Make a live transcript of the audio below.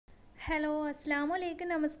Hello അസ്സലാമു അലൈക്കും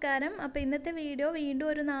നമസ്കാരം. അപ്പോൾ ഇന്നത്തെ വീഡിയോ വീണ്ടും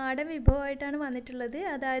ഒരു നാടൻ വിഭവമായിട്ടാണ് വന്നിട്ടുള്ളത്.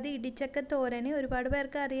 അതായത് ഇടിച്ചക്ക തോരൻ. ഒരുപാട്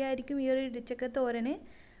പേർക്ക് അറിയായിരിക്കും ഈ ഒരു ഇടിച്ചക്ക തോരൻ.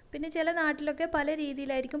 പിന്നെ ചില നാട്ടിലൊക്കെ പല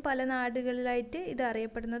രീതിയിലായിരിക്കും പല നാടുകളിലായിട്ട് ഇത്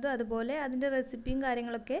അറിയപ്പെടുന്നത്. അതുപോലെ അതിൻ്റെ റെസിപ്പിയും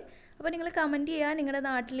കാര്യങ്ങളൊക്കെ. അപ്പോൾ നിങ്ങൾ കമൻറ്റ് ചെയ്യുക, നിങ്ങളുടെ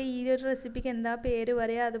നാട്ടിൽ ഈ ഒരു റെസിപ്പിക്ക് എന്താ പേര്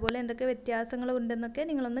പറയുക, അതുപോലെ എന്തൊക്കെ വ്യത്യാസങ്ങളുണ്ടെന്നൊക്കെ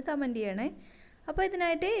നിങ്ങളൊന്ന് കമൻറ്റ് ചെയ്യണേ. അപ്പോൾ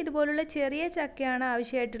ഇതിനായിട്ട് ഇതുപോലുള്ള ചെറിയ ചക്കയാണ്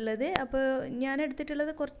ആവശ്യമായിട്ടുള്ളത്. അപ്പോൾ ഞാൻ എടുത്തിട്ടുള്ളത്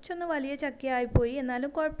കുറച്ചൊന്ന് വലിയ ചക്കയായിപ്പോയി, എന്നാലും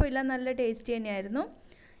കുഴപ്പമില്ല, നല്ല ടേസ്റ്റി തന്നെയായിരുന്നു.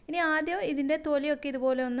 ഇനി ആദ്യം ഇതിൻ്റെ തൊലിയൊക്കെ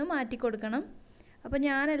ഇതുപോലെ ഒന്ന് മാറ്റി കൊടുക്കണം. അപ്പോൾ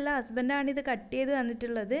ഞാനല്ല, ഹസ്ബൻഡാണ് ഇത് കട്ട് ചെയ്ത്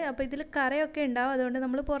തന്നിട്ടുള്ളത്. അപ്പോൾ ഇതിൽ കറയൊക്കെ ഉണ്ടാവും, അതുകൊണ്ട്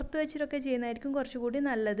നമ്മൾ പുറത്ത് വെച്ചിട്ടൊക്കെ ചെയ്യുന്നതായിരിക്കും കുറച്ചുകൂടി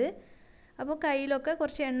നല്ലത്. അപ്പോൾ കയ്യിലൊക്കെ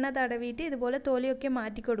കുറച്ച് എണ്ണ തടവിയിട്ട് ഇതുപോലെ തൊലിയൊക്കെ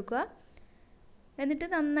മാറ്റി കൊടുക്കുക. എന്നിട്ട്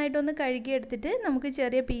നന്നായിട്ടൊന്ന് കഴുകിയെടുത്തിട്ട് നമുക്ക്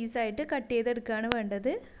ചെറിയ പീസായിട്ട് കട്ട് ചെയ്തെടുക്കുകയാണ്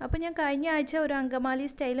വേണ്ടത്. അപ്പോൾ ഞാൻ കഴിഞ്ഞ ആഴ്ച ഒരു അങ്കമാലി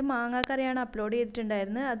സ്റ്റൈൽ മാങ്ങാക്കറിയാണ് അപ്ലോഡ്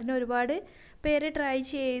ചെയ്തിട്ടുണ്ടായിരുന്നത്. അതിന് ഒരുപാട് പേര് ട്രൈ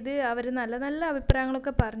ചെയ്ത് അവർ നല്ല നല്ല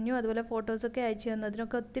അഭിപ്രായങ്ങളൊക്കെ പറഞ്ഞു, അതുപോലെ ഫോട്ടോസൊക്കെ അയച്ചു തന്നു.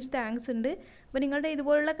 അതിനൊക്കെ ഒത്തിരി താങ്ക്സ് ഉണ്ട്. അപ്പോൾ നിങ്ങളുടെ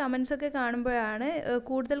ഇതുപോലുള്ള കമൻസൊക്കെ കാണുമ്പോഴാണ്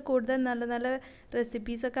കൂടുതൽ നല്ല നല്ല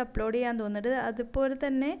റെസിപ്പീസൊക്കെ അപ്ലോഡ് ചെയ്യാൻ തോന്നുന്നത്. അതുപോലെ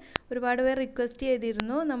തന്നെ ഒരുപാട് പേർ റിക്വസ്റ്റ്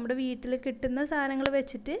ചെയ്തിരുന്നു നമ്മുടെ വീട്ടിൽ കിട്ടുന്ന സാധനങ്ങൾ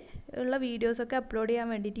വെച്ചിട്ട് ഉള്ള വീഡിയോസൊക്കെ അപ്ലോഡ് ചെയ്യാൻ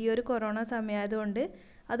വേണ്ടിയിട്ട് ഈ ഒരു കൊറോണ സമയമായതുകൊണ്ട്.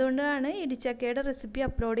 അതുകൊണ്ടാണ് ഇടിച്ചക്കയുടെ റെസിപ്പി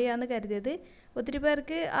അപ്ലോഡ് ചെയ്യാമെന്ന് കരുതിയത്. ഒത്തിരി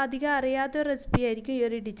പേർക്ക് അധികം അറിയാത്തൊരു റെസിപ്പി ആയിരിക്കും ഈ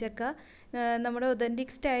ഒരു ഇടിച്ചക്ക. നമ്മുടെ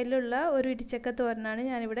ഒതൻറ്റിക് സ്റ്റൈലിലുള്ള ഒരു ഇടിച്ചക്ക തോരനാണ്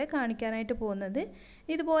ഞാനിവിടെ കാണിക്കാനായിട്ട് പോകുന്നത്.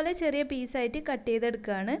 ഇതുപോലെ ചെറിയ പീസായിട്ട് കട്ട്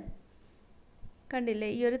ചെയ്തെടുക്കുകയാണ്. കണ്ടില്ലേ,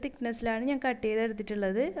 ഈ ഒരു തിക്നെസ്സിലാണ് ഞാൻ കട്ട്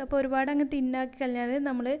ചെയ്തെടുത്തിട്ടുള്ളത്. അപ്പോൾ ഒരുപാട് അങ്ങ് തിന്നാക്കി കഴിഞ്ഞാൽ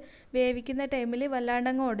നമ്മൾ വേവിക്കുന്ന ടൈമിൽ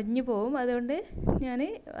വല്ലാണ്ടങ്ങ് ഉടഞ്ഞു പോകും. അതുകൊണ്ട് ഞാൻ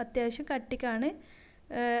അത്യാവശ്യം കട്ടിക്കാണ്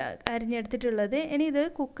അരിഞ്ഞെടുത്തിട്ടുള്ളത്. ഇനി ഇത്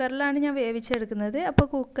കുക്കറിലാണ് ഞാൻ വേവിച്ചെടുക്കുന്നത്. അപ്പോൾ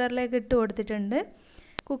കുക്കറിലേക്ക് ഇട്ട് കൊടുത്തിട്ടുണ്ട്.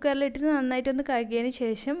 കുക്കറിലിട്ട് നന്നായിട്ടൊന്ന് കഴുകിയതിന്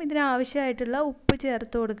ശേഷം ഇതിനാവശ്യമായിട്ടുള്ള ഉപ്പ്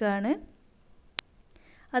ചേർത്ത് കൊടുക്കുകയാണ്.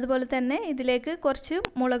 അതുപോലെ തന്നെ ഇതിലേക്ക് കുറച്ച്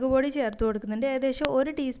മുളക് പൊടി ചേർത്ത് കൊടുക്കുന്നുണ്ട്. ഏകദേശം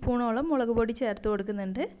 1 ടീസ്പൂണോളം മുളക് പൊടി ചേർത്ത്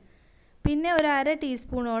കൊടുക്കുന്നുണ്ട്. പിന്നെ ഒരു 1/2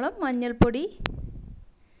 ടീസ്പൂണോളം മഞ്ഞൾപ്പൊടി.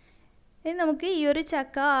 ഇനി നമുക്ക് ഈ ഒരു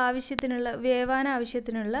ചക്ക വേവാൻ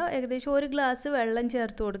ആവശ്യത്തിനുള്ള ഏകദേശം 1 ഗ്ലാസ് വെള്ളം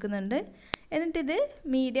ചേർത്ത് കൊടുക്കുന്നുണ്ട്. എന്നിട്ടിത്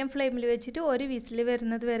മീഡിയം ഫ്ലെയിമിൽ വെച്ചിട്ട് ഒരു വിസിൽ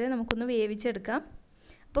വരുന്നത് വരെ നമുക്കൊന്ന് വേവിച്ചെടുക്കാം.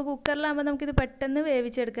 അപ്പോൾ കുക്കറിലാകുമ്പോൾ നമുക്കിത് പെട്ടെന്ന്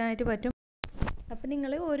വേവിച്ചെടുക്കാനായിട്ട് പറ്റും. അപ്പോൾ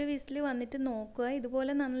നിങ്ങൾ ഒരു വിസിൽ വന്നിട്ട് നോക്കുക.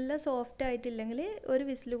 ഇതുപോലെ നല്ല സോഫ്റ്റ് ആയിട്ടില്ലെങ്കിൽ ഒരു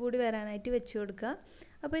വിസിൽ കൂടി വരാനായിട്ട് വെച്ച് കൊടുക്കുക.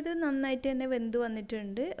 അപ്പോൾ ഇത് നന്നായിട്ട് തന്നെ വെന്ത്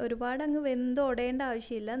വന്നിട്ടുണ്ട്. ഒരുപാട് അങ്ങ് വെന്ത് ഉടയേണ്ട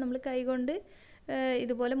ആവശ്യമില്ല, നമ്മൾ കൈകൊണ്ട്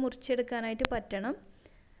ഇതുപോലെ മുറിച്ചെടുക്കാനായിട്ട് പറ്റണം.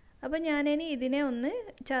 അപ്പോൾ ഞാനിനി ഇതിനെ ഒന്ന്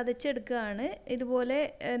ചതച്ചെടുക്കുകയാണ്. ഇതുപോലെ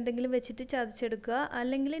എന്തെങ്കിലും വെച്ചിട്ട് ചതച്ചെടുക്കുക,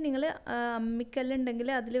 അല്ലെങ്കിൽ നിങ്ങൾ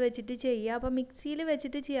അമ്മിക്കല്ലുണ്ടെങ്കിൽ അതിൽ വെച്ചിട്ട് ചെയ്യുക. അപ്പോൾ മിക്സിയിൽ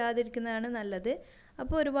വെച്ചിട്ട് ചെയ്യാതിരിക്കുന്നതാണ് നല്ലത്.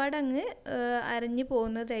 അപ്പോൾ ഒരുപാട് അങ്ങ് അരഞ്ഞു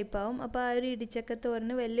പോകുന്ന ടൈപ്പാവും. അപ്പോൾ ആ ഒരു ഇടിച്ചക്ക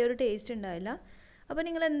തോരന് വലിയൊരു ടേസ്റ്റ് ഉണ്ടാവില്ല. അപ്പോൾ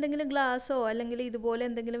നിങ്ങൾ എന്തെങ്കിലും ഗ്ലാസ്സോ അല്ലെങ്കിൽ ഇതുപോലെ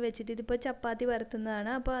എന്തെങ്കിലും വെച്ചിട്ട്, ഇതിപ്പോൾ ചപ്പാത്തി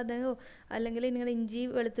പരത്തുന്നതാണ്, അപ്പോൾ അതോ അല്ലെങ്കിൽ നിങ്ങൾ ഇഞ്ചി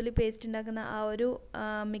വെളുത്തുള്ളി പേസ്റ്റ് ഉണ്ടാക്കുന്ന ആ ഒരു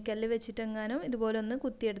അമ്മിക്കല്ല് വെച്ചിട്ടെങ്ങാനും ഇതുപോലെ ഒന്ന്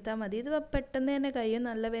കുത്തിയെടുത്താൽ മതി. ഇത് പെട്ടെന്ന് തന്നെ കഴിയും,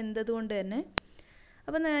 നല്ല വെന്തത് കൊണ്ട് തന്നെ.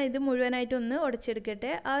 അപ്പോൾ ഞാൻ ഇത് മുഴുവനായിട്ടൊന്ന്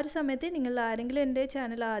ഉടച്ചെടുക്കട്ടെ. ആ ഒരു സമയത്ത് നിങ്ങൾ ആരെങ്കിലും എൻ്റെ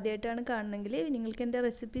ചാനൽ ആദ്യമായിട്ടാണ് കാണുന്നതെങ്കിൽ, നിങ്ങൾക്ക് എൻ്റെ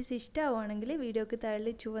റെസിപ്പീസ് ഇഷ്ടമാവുകയാണെങ്കിൽ വീഡിയോക്ക്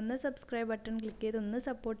താഴെ ചുവന്ന സബ്സ്ക്രൈബ് ബട്ടൺ ക്ലിക്ക് ചെയ്ത് ഒന്ന്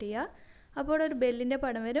സപ്പോർട്ട് ചെയ്യുക. അപ്പോൾ ഒരു ബെല്ലിൻ്റെ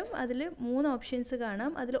പടം വരും, അതിൽ 3 ഓപ്ഷൻസ്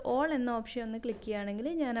കാണാം. അതിൽ ഓൾ എന്ന ഓപ്ഷൻ ഒന്ന് ക്ലിക്ക് ചെയ്യുകയാണെങ്കിൽ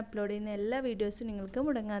ഞാൻ അപ്ലോഡ് ചെയ്യുന്ന എല്ലാ വീഡിയോസും നിങ്ങൾക്ക്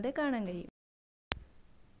മുടങ്ങാതെ കാണാൻ കഴിയും.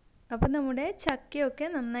 അപ്പോൾ നമ്മുടെ ചക്കയൊക്കെ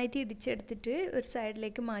നന്നായിട്ട് ഇടിച്ചെടുത്തിട്ട് ഒരു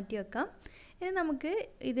സൈഡിലേക്ക് മാറ്റി വെക്കാം. ഇനി നമുക്ക്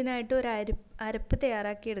ഇതിനായിട്ട് ഒരു അരപ്പ്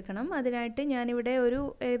തയ്യാറാക്കി എടുക്കണം. അതിനായിട്ട് ഞാനിവിടെ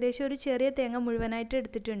ഏകദേശം ഒരു ചെറിയ തേങ്ങ മുഴുവനായിട്ട്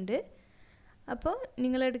എടുത്തിട്ടുണ്ട്. അപ്പോൾ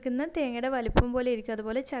നിങ്ങളെടുക്കുന്ന തേങ്ങയുടെ വലിപ്പം പോലെ ഇരിക്കും,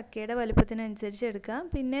 അതുപോലെ ചക്കയുടെ വലിപ്പത്തിനനുസരിച്ച് എടുക്കാം.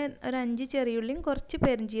 പിന്നെ ഒരു 5 ചെറിയുള്ളിയും കുറച്ച്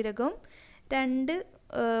പെരുംജീരകവും 2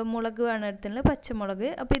 മുളകുമാണ് എടുത്തിട്ടുള്ളത്, പച്ചമുളക്.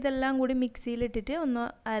 അപ്പോൾ ഇതെല്ലാം കൂടി മിക്സിയിലിട്ടിട്ട് ഒന്ന്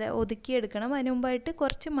ഒതുക്കിയെടുക്കണം. അതിന് മുമ്പായിട്ട്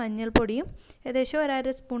കുറച്ച് മഞ്ഞൾപ്പൊടിയും, ഏകദേശം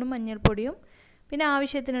 1/2 സ്പൂൺ മഞ്ഞൾപ്പൊടിയും, പിന്നെ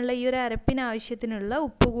ആവശ്യത്തിനുള്ള ഈ ഒരു അരപ്പിന് ആവശ്യത്തിനുള്ള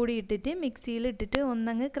ഉപ്പ് കൂടി ഇട്ടിട്ട് മിക്സിയിലിട്ടിട്ട്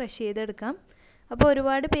ഒന്നങ്ങ് ക്രഷ് ചെയ്തെടുക്കാം. അപ്പോൾ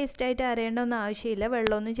ഒരുപാട് പേസ്റ്റായിട്ട് അരയേണ്ട ഒന്നും ആവശ്യമില്ല,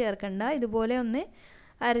 വെള്ളമൊന്നും ചേർക്കണ്ട, ഇതുപോലെ ഒന്ന്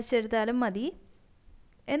അരച്ചെടുത്താലും മതി.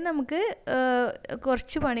 നമുക്ക്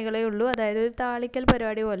കുറച്ച് പണികളേ ഉള്ളൂ, അതായത് ഒരു താളിക്കൽ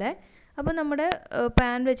പരിപാടി പോലെ. അപ്പോൾ നമ്മുടെ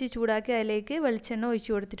പാൻ വെച്ച് ചൂടാക്കി അതിലേക്ക് വെളിച്ചെണ്ണ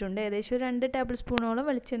ഒഴിച്ചു കൊടുത്തിട്ടുണ്ട്. ഏകദേശം 2 ടേബിൾ സ്പൂണോളം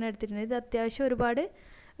വെളിച്ചെണ്ണ എടുത്തിട്ടുണ്ട്. ഇത് അത്യാവശ്യം ഒരുപാട്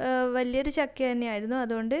വലിയൊരു ചക്ക തന്നെയായിരുന്നു,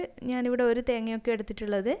 അതുകൊണ്ട് ഞാനിവിടെ ഒരു തേങ്ങയൊക്കെ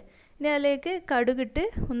എടുത്തിട്ടുള്ളത്. ഇനി അതിലേക്ക് കടുകിട്ട്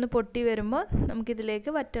ഒന്ന് പൊട്ടി വരുമ്പോൾ നമുക്കിതിലേക്ക്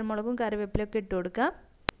വറ്റൽമുളകും കറിവേപ്പിലൊക്കെ ഇട്ട് കൊടുക്കാം.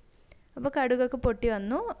 അപ്പോൾ കടുകൊക്കെ പൊട്ടി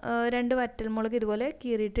വന്നു. 2 വറ്റൽമുളക് ഇതുപോലെ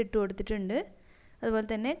കീറിയിട്ട് ഇട്ട് കൊടുത്തിട്ടുണ്ട്, അതുപോലെ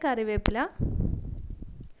തന്നെ കറിവേപ്പില.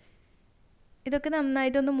 ഇതൊക്കെ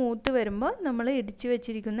നന്നായിട്ടൊന്ന് മൂത്ത് വരുമ്പോൾ നമ്മൾ ഇടിച്ച്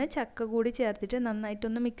വെച്ചിരിക്കുന്ന ചക്ക കൂടി ചേർത്തിട്ട്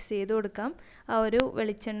നന്നായിട്ടൊന്ന് മിക്സ് ചെയ്ത് കൊടുക്കാം. ആ ഒരു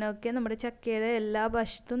വെളിച്ചെണ്ണ ഒക്കെ നമ്മുടെ ചക്കയുടെ എല്ലാ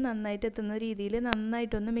വശത്തും നന്നായിട്ട് എത്തുന്ന രീതിയിൽ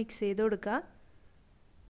നന്നായിട്ടൊന്ന് മിക്സ് ചെയ്ത് കൊടുക്കുക.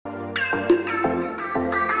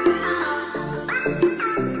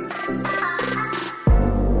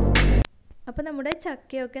 നമ്മുടെ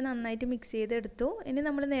ചക്കയൊക്കെ നന്നായിട്ട് മിക്സ് ചെയ്തെടുത്തു. ഇനി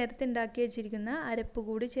നമ്മൾ നേരത്തെ ഉണ്ടാക്കി വെച്ചിരിക്കുന്ന അരപ്പ്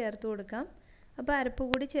കൂടി ചേർത്ത് കൊടുക്കാം. അപ്പോൾ അരപ്പ്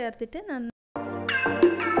കൂടി ചേർത്തിട്ട്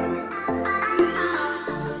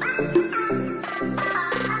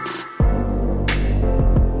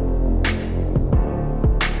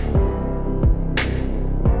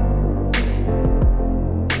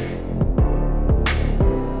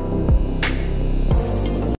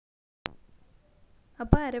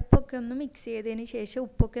അരപ്പൊക്കെ ഒന്ന് മിക്സ് ചെയ്തതിന് ശേഷം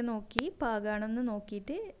ഉപ്പൊക്കെ നോക്കി പാകാണെന്ന്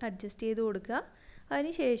നോക്കിയിട്ട് അഡ്ജസ്റ്റ് ചെയ്ത് കൊടുക്കുക.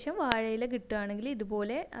 അതിനുശേഷം വാഴയില കിട്ടുകയാണെങ്കിൽ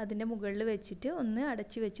ഇതുപോലെ അതിൻ്റെ മുകളിൽ വെച്ചിട്ട് ഒന്ന്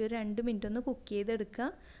അടച്ചു വെച്ച് ഒരു 2 മിനിറ്റ് ഒന്ന് കുക്ക് ചെയ്തെടുക്കുക.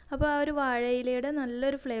 അപ്പോൾ ആ ഒരു വാഴയിലയുടെ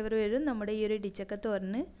നല്ലൊരു ഫ്ലേവർ വരും നമ്മുടെ ഈ ഒരു ഇടിച്ചക്ക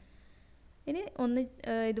തോരന്. ഇനി ഒന്ന്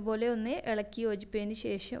ഇതുപോലെ ഒന്ന് ഇളക്കി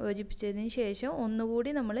യോജിപ്പിച്ചതിന് ശേഷം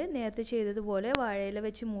ഒന്നുകൂടി നമ്മൾ നേരത്തെ ചെയ്തതുപോലെ വാഴയില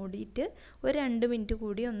വെച്ച് മൂടിയിട്ട് ഒരു 2 മിനിറ്റ്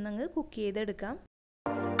കൂടി ഒന്നങ്ങ് കുക്ക് ചെയ്തെടുക്കാം.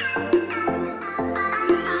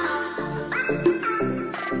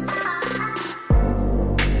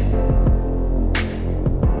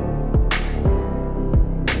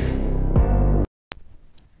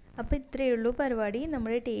 അപ്പോൾ ഇത്രയേ ഉള്ളൂ പരിപാടി.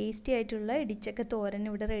 നമ്മുടെ ടേസ്റ്റി ആയിട്ടുള്ള ഇടിച്ചക്ക തോരൻ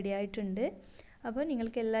ഇവിടെ റെഡി ആയിട്ടുണ്ട്. അപ്പോൾ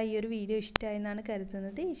നിങ്ങൾക്കെല്ലാം ഈ ഒരു വീഡിയോ ഇഷ്ടമായി എന്നാണ്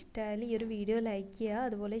കരുതുന്നത്. ഇഷ്ടമായാൽ ഈ ഒരു വീഡിയോ ലൈക്ക് ചെയ്യുക,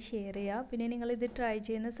 അതുപോലെ ഷെയർ ചെയ്യുക. പിന്നെ നിങ്ങളിത് ട്രൈ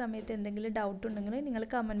ചെയ്യുന്ന സമയത്ത് എന്തെങ്കിലും ഡൗട്ട് ഉണ്ടെങ്കിൽ നിങ്ങൾ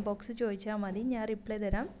കമൻറ്റ് ബോക്സ് ചോദിച്ചാൽ മതി, ഞാൻ റിപ്ലൈ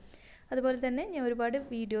തരാം. അതുപോലെ തന്നെ ഞാൻ ഒരുപാട്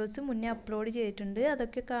വീഡിയോസ് മുന്നേ അപ്ലോഡ് ചെയ്തിട്ടുണ്ട്.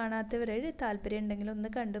 അതൊക്കെ കാണാത്തവർ താല്പര്യം ഉണ്ടെങ്കിൽ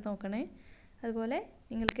ഒന്ന് കണ്ടു നോക്കണേ. അതുപോലെ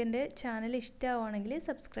നിങ്ങൾക്ക് എൻ്റെ ചാനൽ ഇഷ്ടമാവുകയാണെങ്കിൽ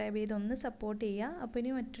സബ്സ്ക്രൈബ് ചെയ്ത് ഒന്ന് സപ്പോർട്ട് ചെയ്യുക. അപ്പോൾ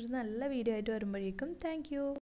ഇനി മറ്റൊരു നല്ല വീഡിയോ ആയിട്ട് വരുമ്പോഴേക്കും താങ്ക് യു.